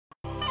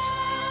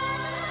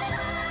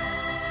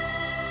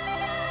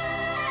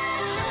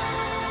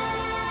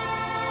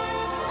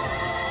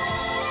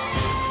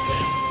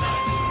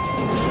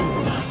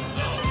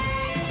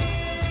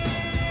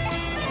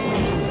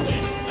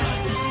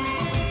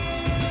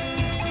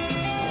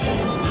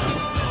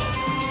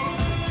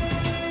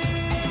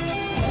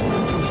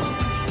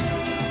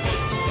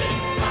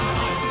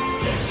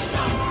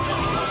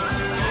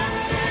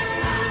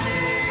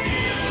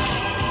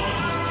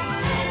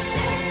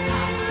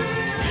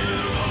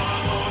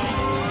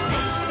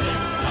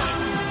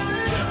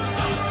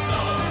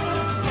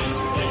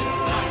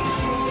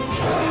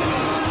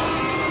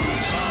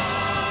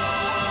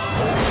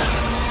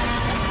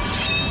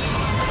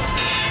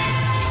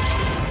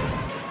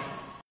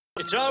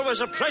It's always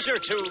a pleasure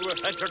to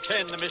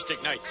entertain the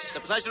Mystic Knights. The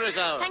pleasure is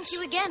ours. Thank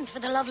you again for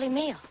the lovely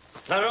meal.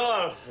 Not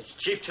all. As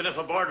chieftain of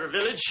a border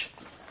village,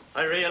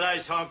 I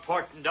realize how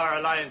important our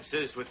alliance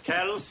is with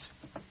Kells.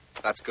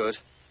 That's good.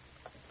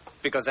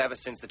 Because ever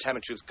since the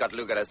Temur troops got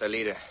Lugat as their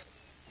leader,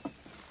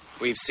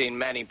 we've seen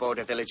many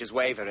border villages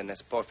waver in their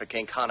support for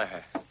King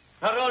Connacher.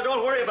 Not all.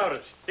 Don't worry about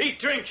it. Eat,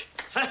 drink,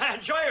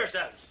 enjoy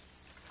yourselves.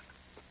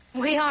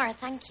 We are,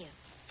 thank you.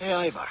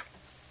 Hey, Ivar.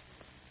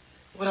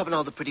 What happened to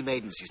all the pretty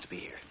maidens used to be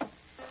here?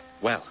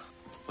 Well,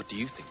 what do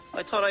you think?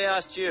 I thought I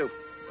asked you.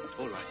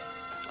 All right,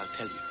 I'll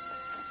tell you.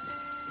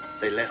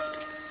 They left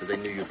because they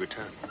knew you'd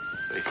return.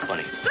 Very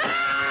funny.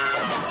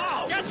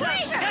 Oh, get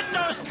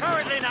those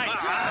cowardly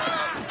knights!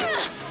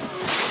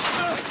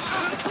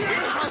 We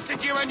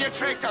trusted you and you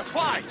tricked us.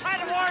 Why?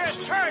 Tide of war has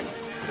turned.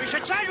 We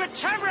should side with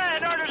Temra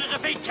in order to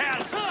defeat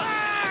Kells.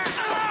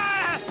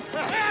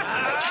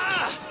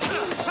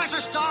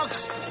 Treacherous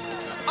dogs!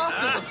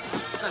 After them!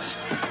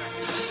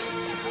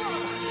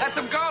 Let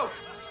them go!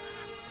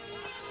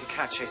 You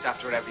can't chase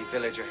after every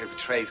villager who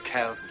betrays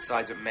Kells and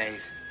sides with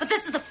Maeve. But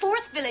this is the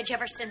fourth village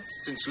ever since.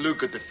 Since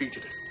Lugat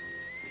defeated us.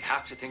 We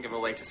have to think of a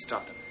way to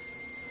stop them.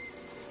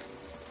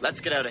 Let's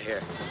get out of here.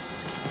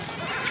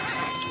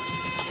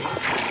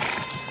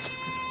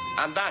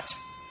 And that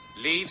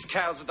leaves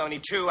Kells with only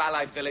 2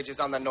 allied villages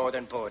on the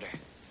northern border.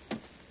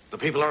 The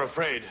people are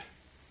afraid.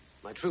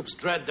 My troops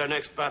dread their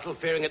next battle,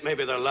 fearing it may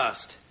be their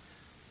last.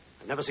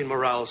 I've never seen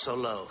morale so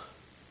low.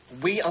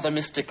 We are the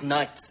Mystic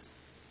Knights.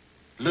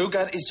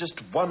 Lugat is just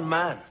one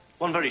man.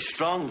 One very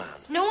strong man.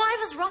 No, I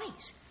was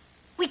right.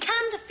 We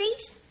can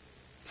defeat him.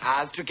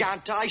 As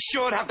Draganta, I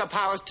should have the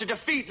powers to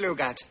defeat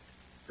Lugat.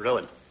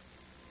 Rowan,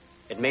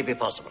 it may be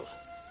possible.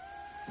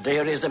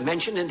 There is a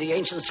mention in the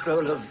ancient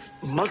scroll of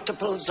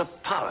multiples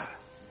of power.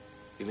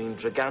 You mean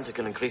Draganta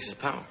can increase his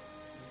power?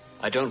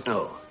 I don't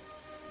know.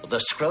 The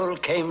scroll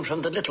came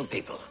from the little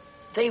people.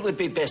 They would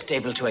be best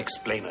able to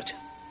explain it.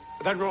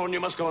 Then, Rowan, you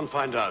must go and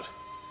find out.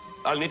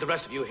 I'll need the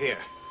rest of you here.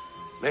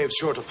 Maeve's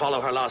sure to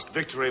follow her last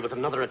victory with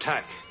another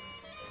attack.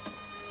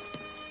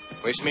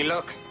 Wish me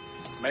luck.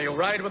 May you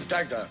ride with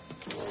Dagda.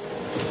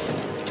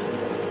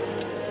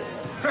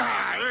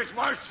 It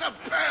was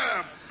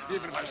superb!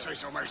 Even if I say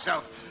so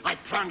myself, I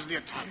planned the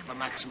attack for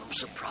maximum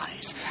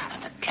surprise,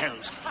 and the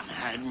Kells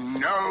had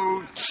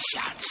no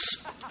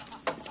chance.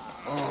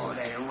 Oh,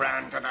 they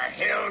ran to the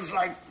hills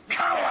like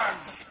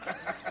cowards!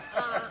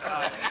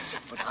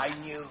 But I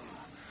knew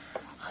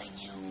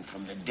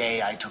from the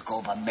day I took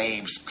over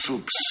Maeve's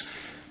troops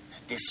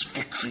that this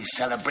victory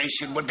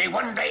celebration would be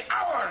one day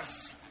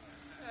ours!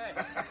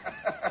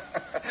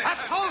 A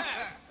toast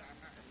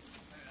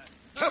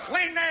to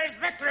Queen Maeve's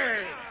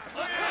victory!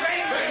 Queen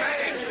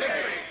Maeve's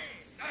victory!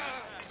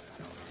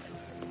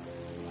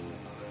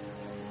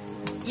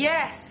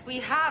 Yes, we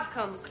have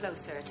come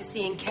closer to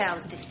seeing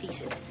Kells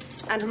defeated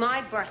and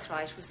my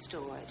birthright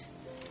restored.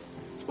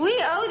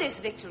 We owe this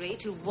victory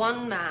to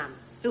one man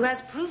who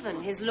has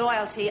proven his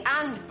loyalty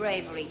and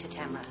bravery to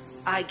Temra.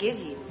 I give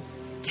you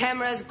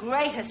Temra's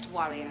greatest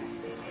warrior,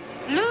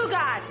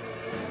 Lugat!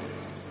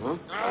 Huh?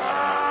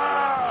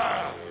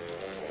 Ah!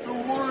 The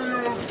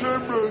warrior of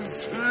Temra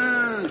is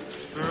here!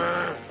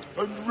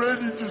 And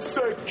ready to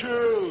sack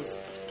Kells!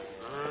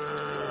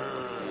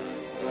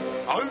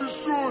 I'll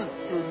destroy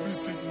the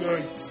Mystic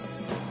Knights.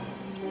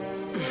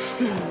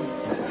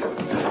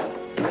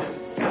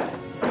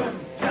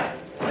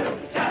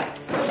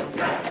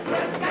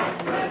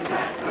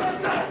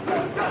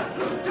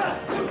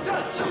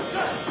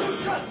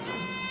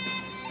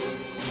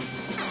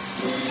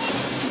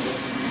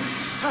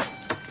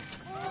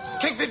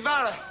 King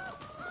Vidvara!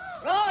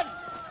 Run!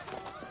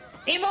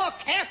 Be more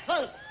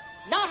careful.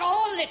 Not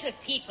all little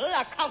people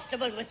are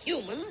comfortable with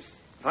humans.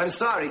 I'm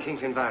sorry, King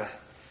Finvara.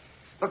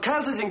 But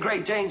Kells is in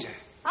great danger.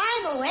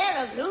 I'm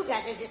aware of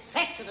Lugat and his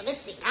threat to the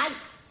Mystic Knights.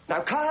 Now,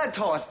 Ka had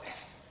thought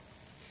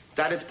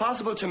that it's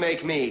possible to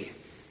make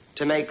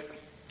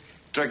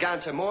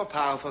Draganta more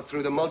powerful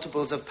through the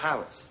multiples of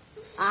powers.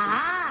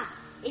 Aha!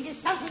 It is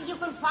something you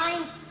can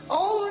find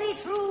only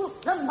through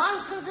the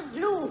mountains of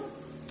gloom.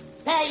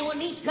 There you will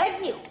meet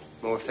Glednew.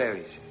 More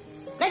fairies.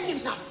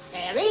 Glednew's not a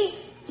fairy.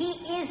 He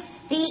is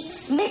the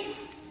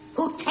smith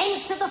who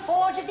tends to the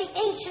forge of the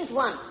ancient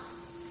ones.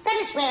 That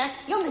is where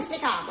your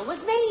mystic armor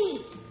was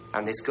made.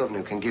 And this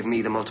governor can give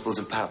me the multiples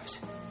of powers.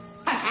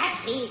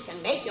 Perhaps he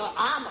can make your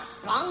armor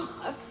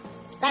stronger.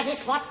 That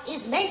is what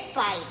is meant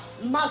by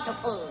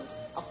multiples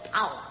of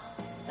power.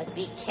 But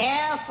be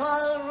careful,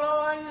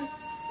 Rowan.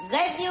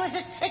 Glednew is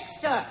a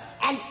trickster.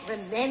 And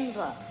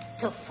remember,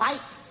 to fight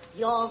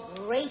your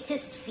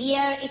greatest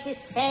fear, it is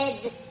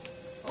said,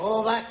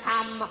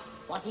 overcome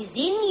what is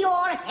in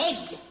your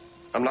head.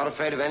 I'm not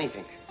afraid of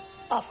anything.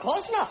 Of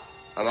course not.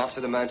 I'm off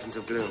to the mountains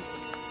of gloom.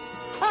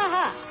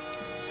 Ha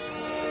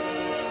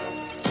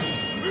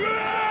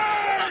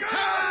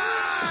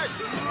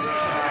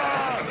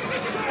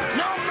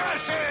No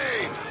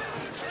mercy!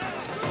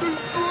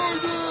 Destroy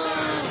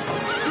them!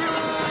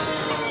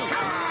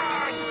 Come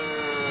on!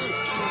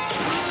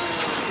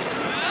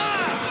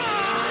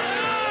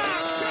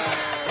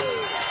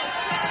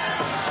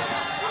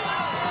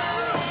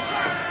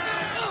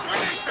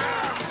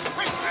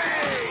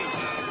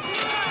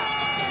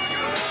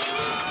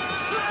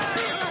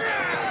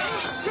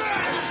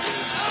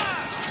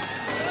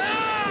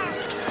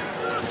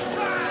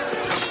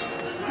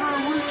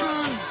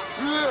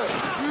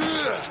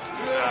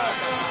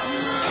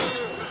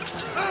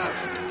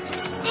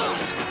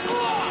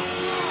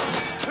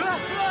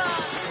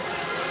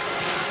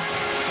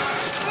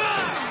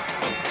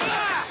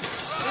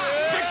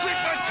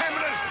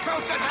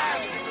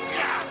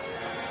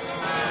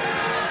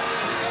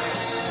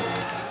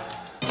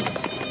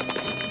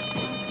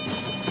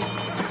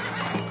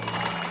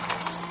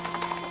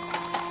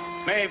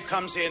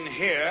 comes in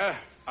here,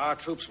 our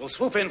troops will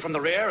swoop in from the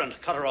rear and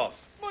cut her off.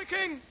 My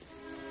king!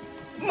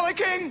 My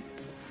king!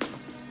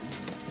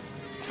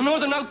 The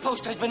northern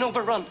outpost has been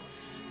overrun.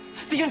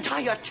 The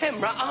entire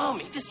Temra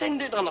army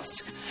descended on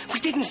us.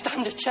 We didn't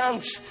stand a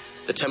chance.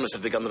 The Temras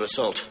have begun their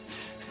assault.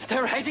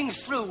 They're heading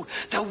through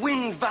the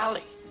Wind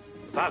Valley.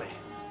 Valley?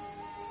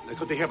 They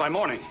could be here by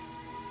morning.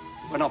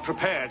 We're not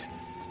prepared.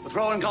 With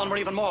Rohan gone, we're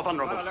even more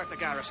vulnerable. I'll alert the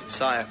garrison.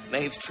 Sire,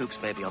 Maeve's troops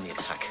may be on the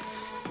attack,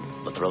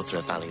 but the road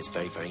through the valley is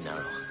very, very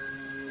narrow.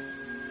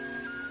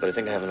 But I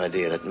think I have an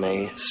idea that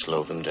may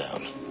slow them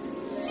down.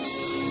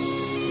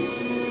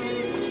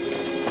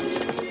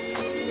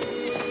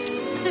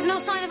 There's no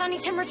sign of any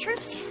Timur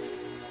troops yet.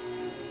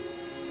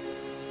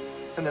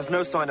 And there's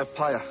no sign of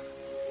Pyre.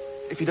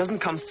 If he doesn't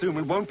come soon,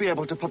 we won't be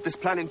able to put this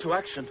plan into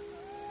action.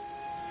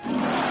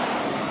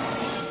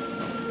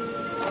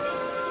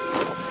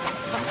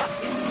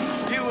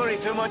 You worry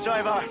too much,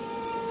 Ivar.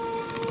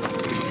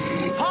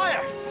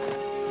 Pyre!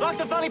 Block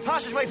the valley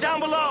passageway down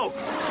below!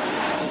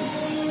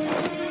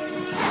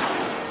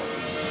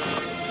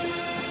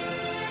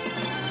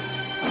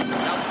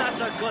 Now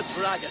that's a good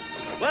dragon.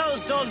 Well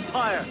done,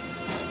 Pyre.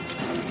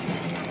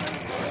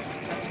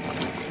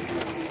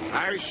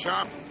 Eyes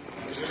sharp.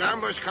 This is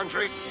ambush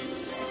country.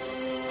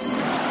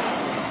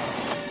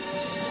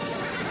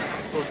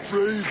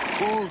 Afraid,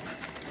 Pork?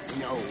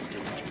 No.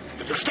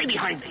 You'll stay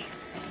behind me.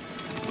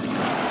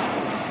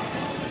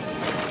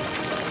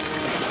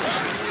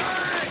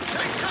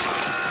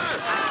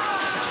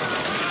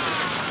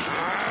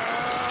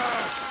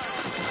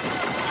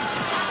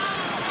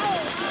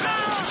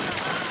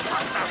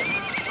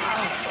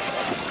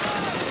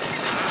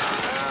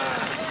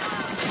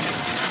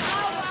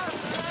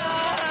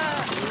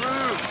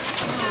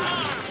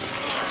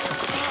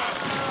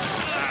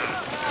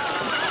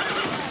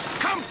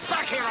 Come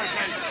back here, I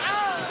say!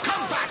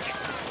 Come back!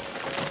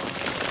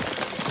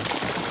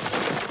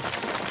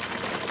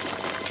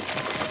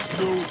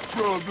 No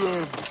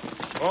problem.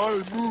 I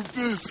move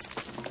this.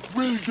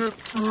 We get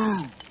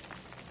through.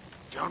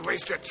 Don't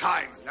waste your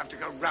time. You'll have to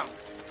go round.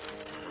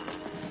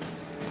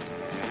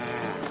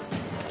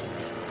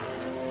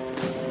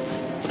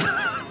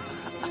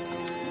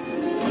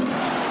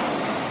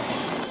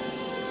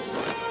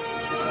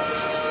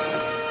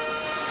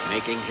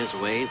 Making his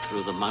way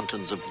through the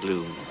mountains of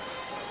gloom,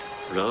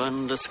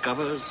 Rohan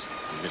discovers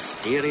a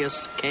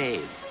mysterious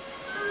cave.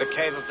 The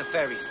cave of the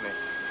fairy smith.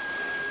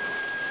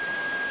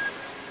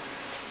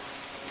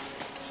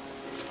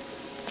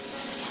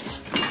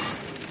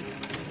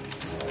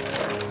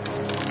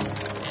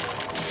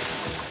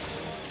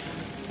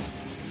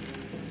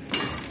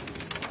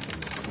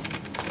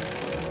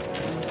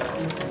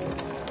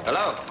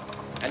 Hello?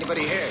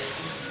 Anybody here?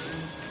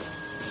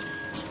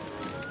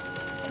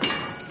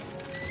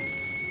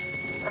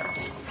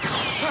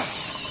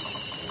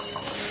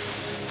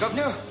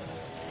 Governor?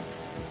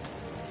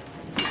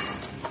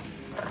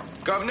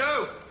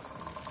 Governor!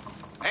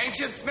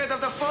 Ancient smith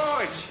of the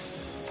forge!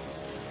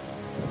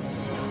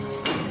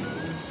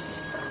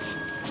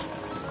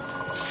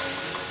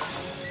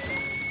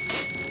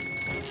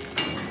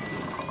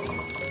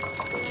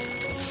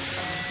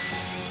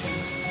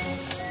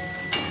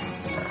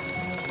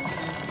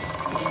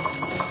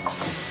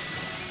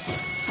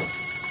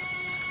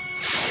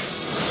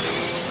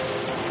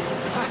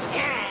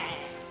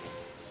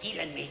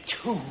 Stealing me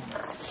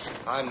tools.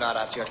 I'm not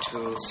at your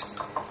tools.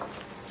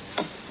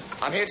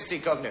 I'm here to see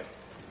Governor.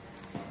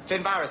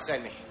 Finbarra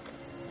sent me.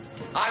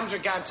 I'm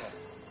Draganta.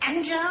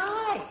 And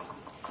I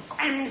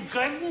am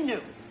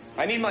Governor.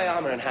 I need my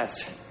armor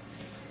enhanced.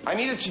 I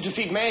need it to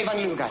defeat Maeve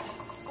and Lugat.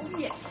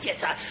 Oh,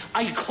 yes,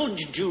 I could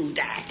do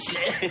that.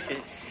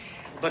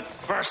 But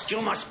first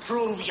you must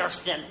prove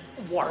yourself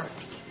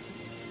worthy.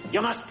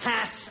 You must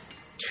pass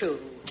 2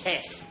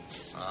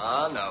 tests.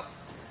 Ah, no.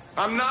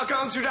 I'm not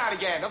going through that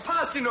again. I've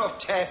passed enough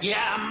tests. You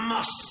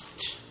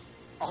must.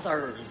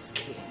 Others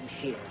came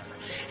here,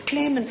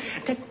 claiming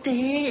that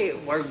they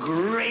were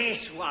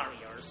great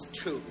warriors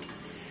too.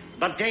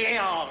 But they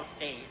all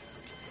failed.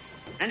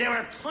 And they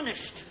were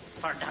punished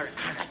for their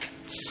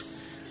arrogance.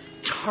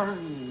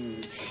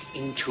 Turned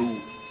into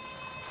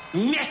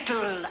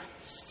metal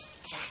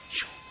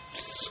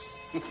statues.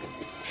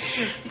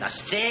 The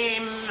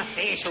same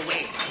fate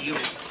awaits you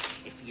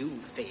if you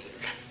fail.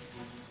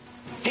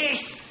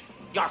 Face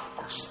your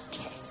first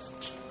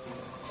test.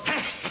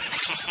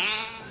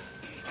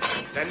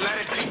 Then let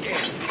it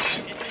begin.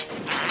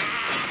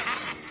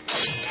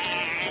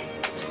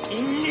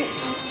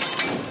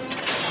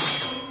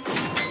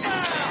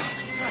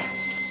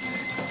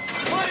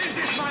 What is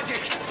this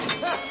magic?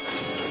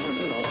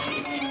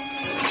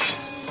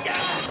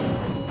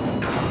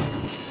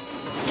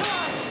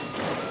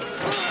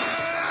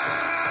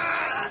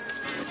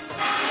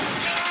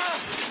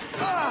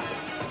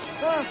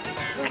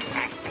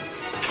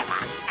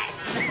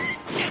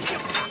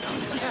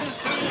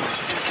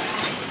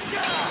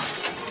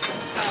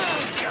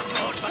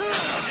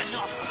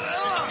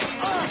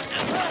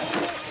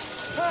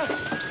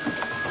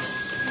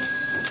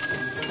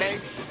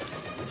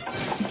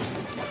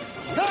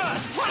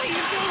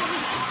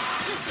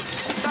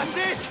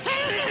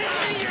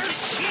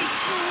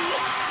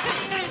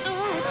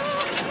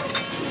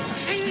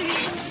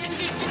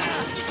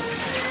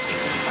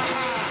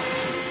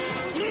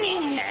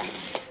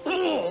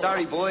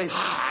 Sorry, boys.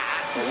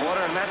 The water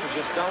and metal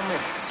just don't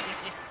mix.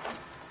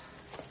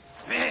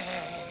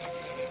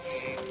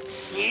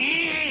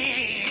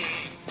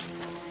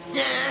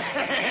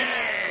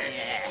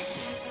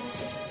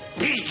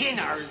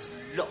 Beginner's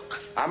luck.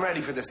 I'm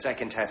ready for the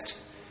second test.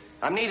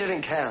 I'm needed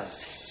in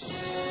Kells.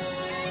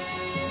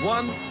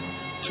 1,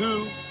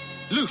 2,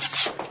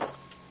 loose.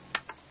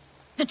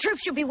 The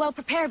troops should be well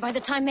prepared by the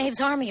time Maeve's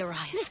army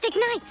arrives. Mystic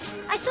Knights,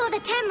 I saw the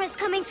Temras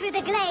coming through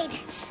the glade.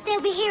 They'll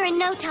be here in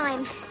no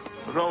time.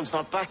 But Rowan's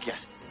not back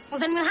yet. Well,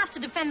 then we'll have to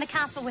defend the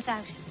castle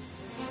without him.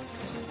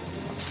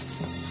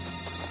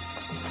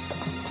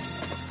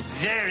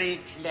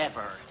 Very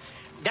clever.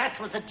 That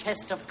was a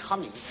test of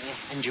cunning,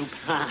 and you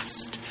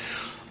passed.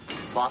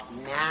 But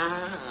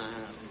now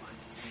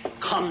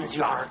comes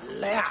your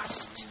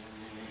last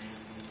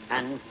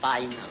and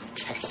final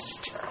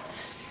test.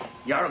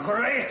 Your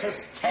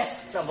greatest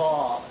test of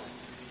all.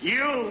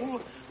 You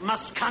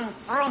must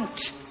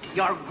confront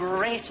your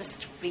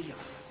greatest fear.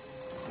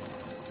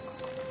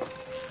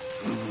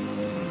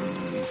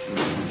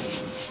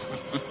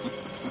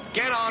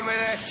 Get on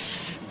with it.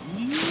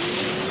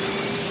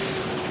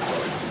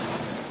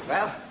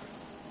 Well,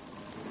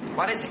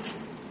 what is it?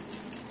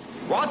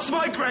 What's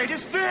my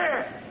greatest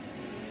fear?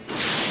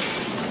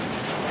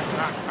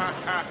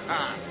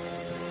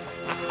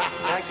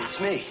 Like it's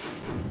me.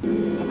 How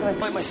can I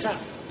fight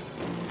myself?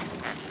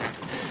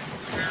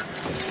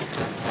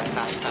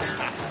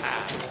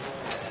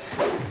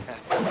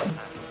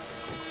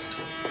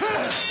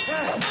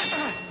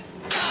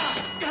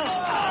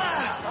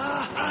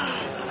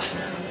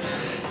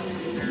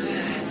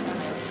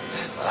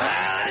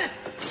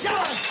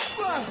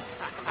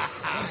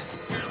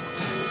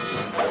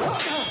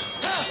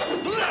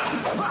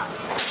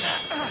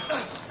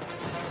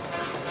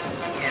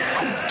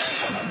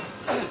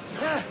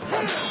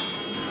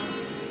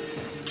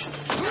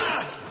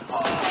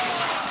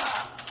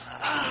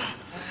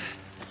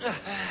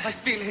 I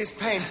feel his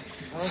pain.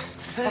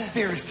 What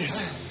fear is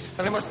this?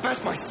 That I must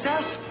burst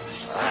myself?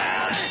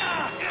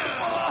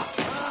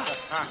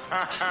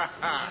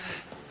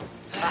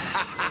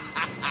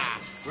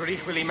 We're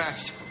equally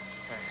matched.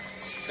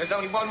 There's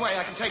only one way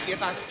I can take the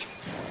advantage.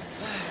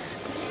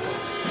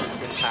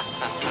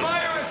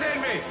 Fire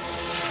within me!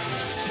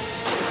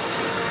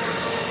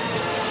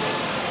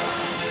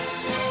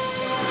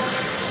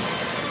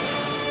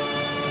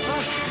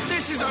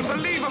 This is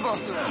unbelievable!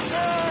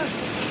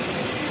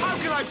 How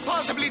can I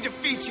possibly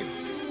defeat you?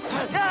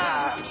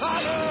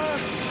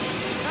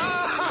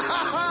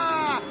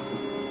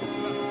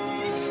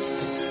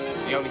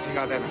 The only thing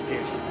I've ever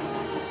did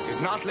is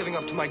not living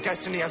up to my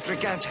destiny as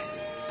Draganta.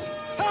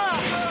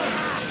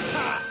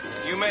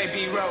 You may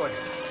be Rowan,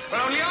 but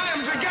only I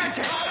am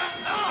Draganta!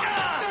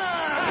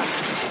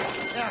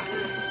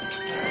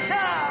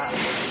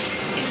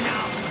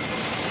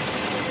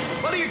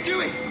 What are you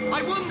doing?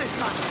 I won this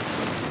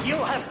battle. You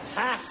have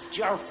passed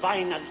your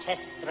final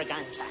test,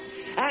 Draganta,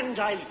 and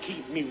I'll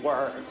keep me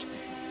word.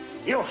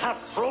 You have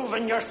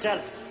proven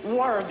yourself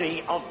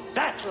worthy of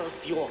battle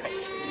fury.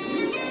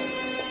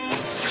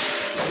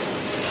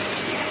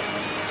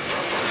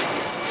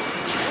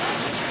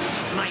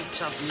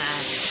 Might of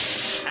man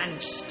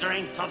and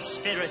strength of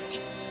spirit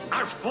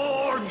are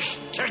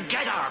forged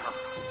together.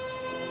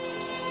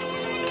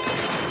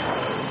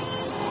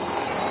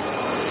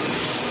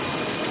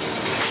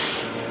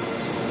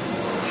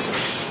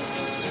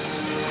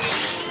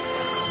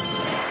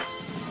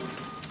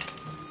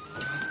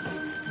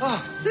 Oh,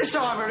 this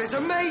armor is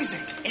amazing.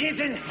 It is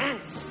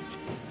enhanced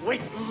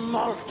with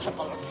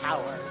multiple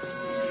powers,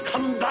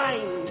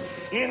 combined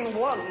in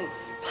one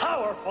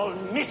powerful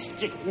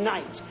mystic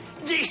knight.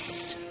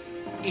 This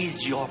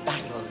is your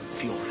battle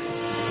fury.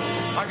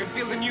 I can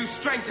feel the new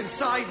strength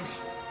inside me.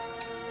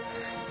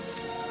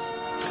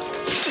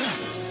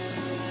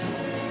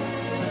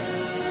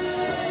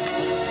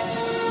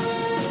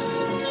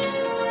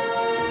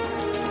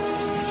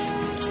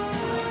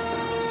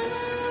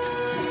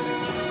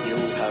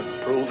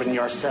 Proven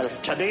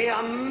yourself to be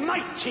a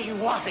mighty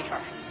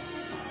warrior,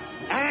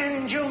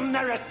 and you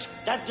merit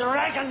the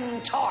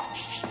Dragon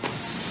Torch.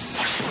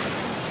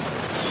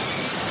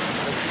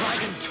 The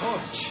Dragon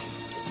Torch?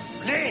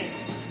 Flame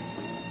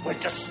will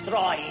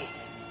destroy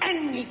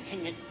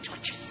anything it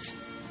touches.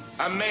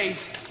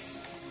 Amazing.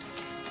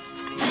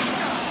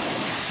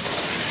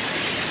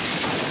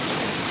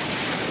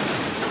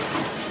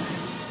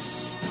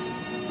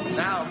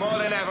 Now, more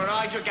than ever,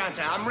 I,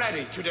 Draganta, I'm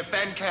ready to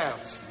defend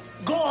Kells.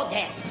 Go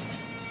then,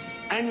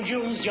 and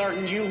use your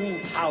new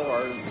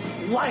powers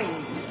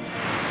wisely.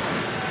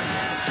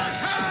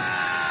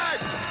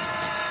 Attack!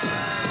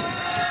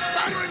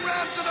 Battering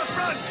rams to the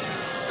front!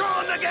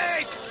 Storm the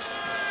gate!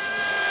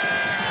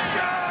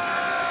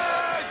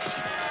 Charge!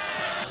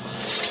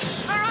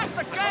 They're at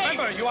the gate!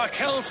 Remember, you are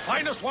Kells'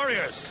 finest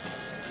warriors.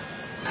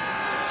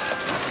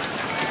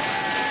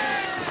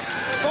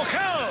 For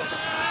Kells!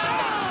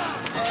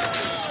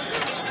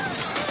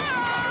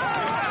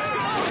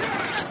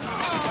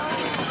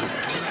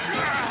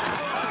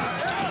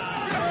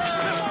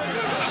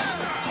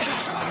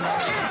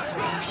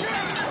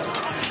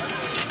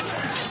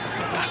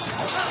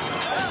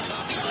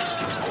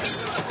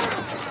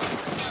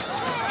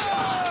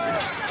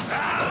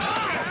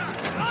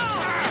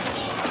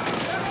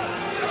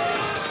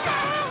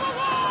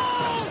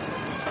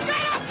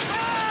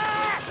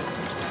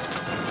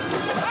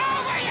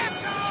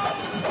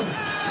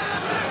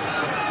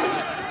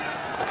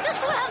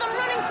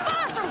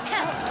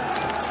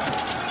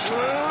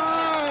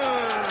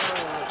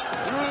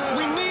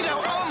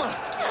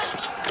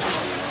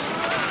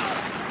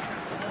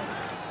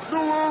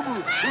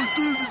 I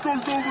think it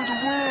goes over the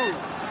wall.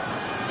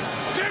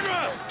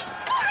 Timra!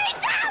 Hurry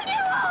down,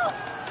 you all!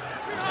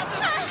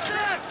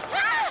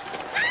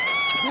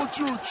 What's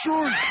your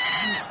choice,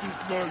 Mystic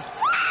Knights?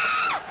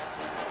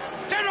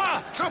 Timra!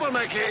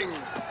 Troublemaking!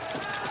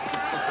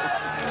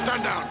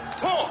 Stand down.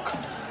 Talk!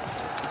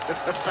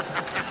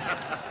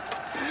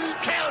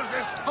 Kells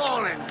is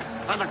falling,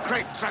 and the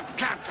great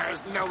Draganta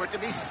is nowhere to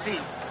be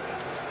seen.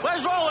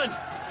 Where's Rowan?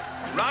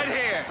 Right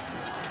here.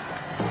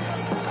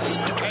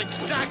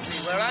 Exactly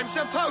where I'm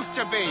supposed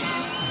to be.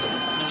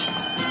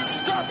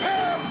 Stop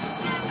him!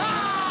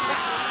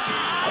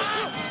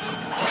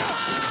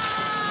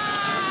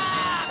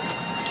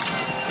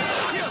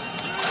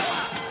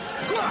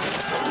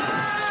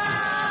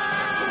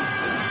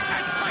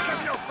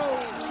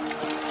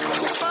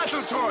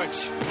 Battle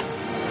torch!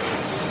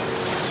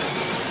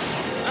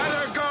 Let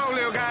her go,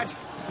 Lugard.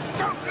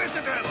 Don't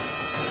listen to him.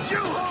 You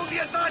hold the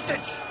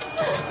advantage.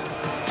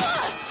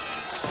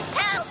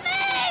 Help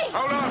me!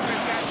 Hold on,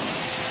 Princess.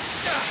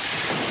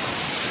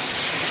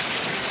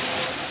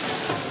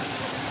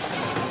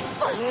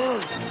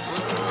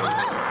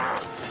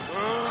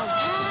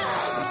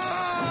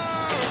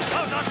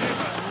 Hold on,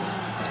 Timra!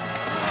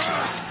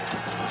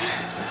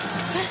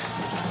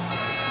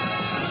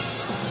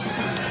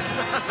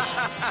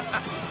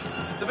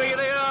 The bigger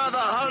they are, the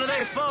harder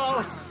they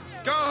fall.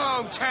 Go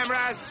home,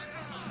 Tamraz.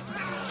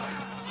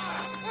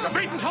 You're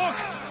beaten, Torque!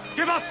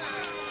 Give up!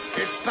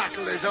 This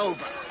battle is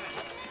over.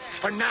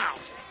 For now.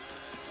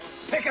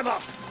 Pick him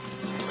up.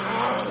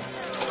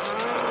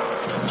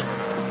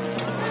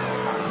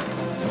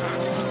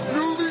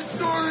 You'll be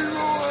sorry,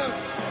 Rowan.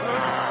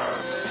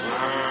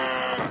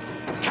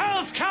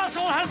 Kells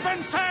Castle has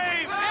been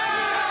saved!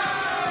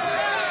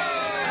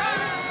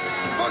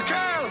 For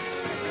Kells!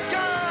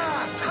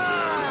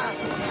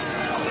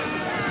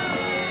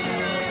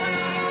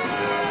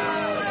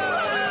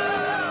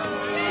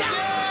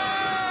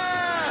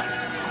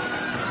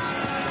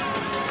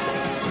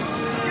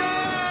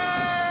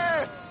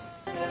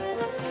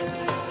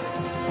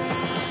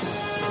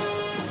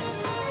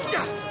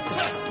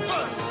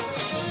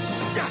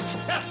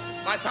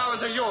 My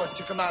powers are yours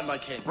to command, my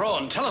king.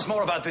 Rohan, tell us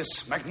more about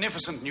this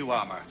magnificent new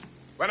armor.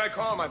 When I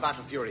call my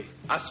battle fury,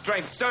 a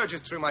strength surges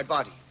through my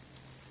body.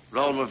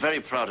 Rowan, we're very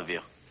proud of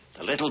you.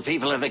 The little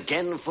people have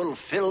again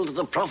fulfilled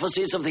the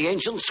prophecies of the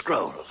ancient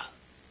scroll.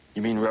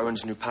 You mean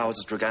Rowan's new powers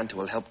as Draganta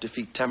will help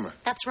defeat Temra?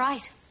 That's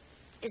right.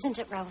 Isn't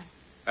it, Rowan?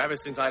 Ever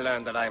since I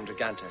learned that I am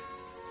Draganta,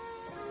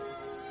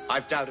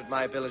 I've doubted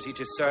my ability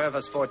to serve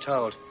as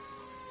foretold.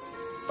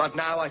 But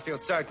now I feel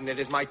certain it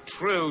is my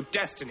true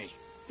destiny.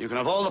 You can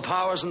have all the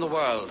powers in the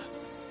world,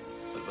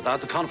 but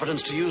without the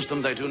confidence to use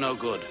them, they do no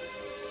good.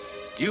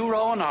 You,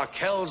 Rowan, are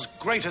Kell's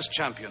greatest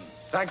champion.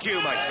 Thank you,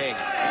 my king.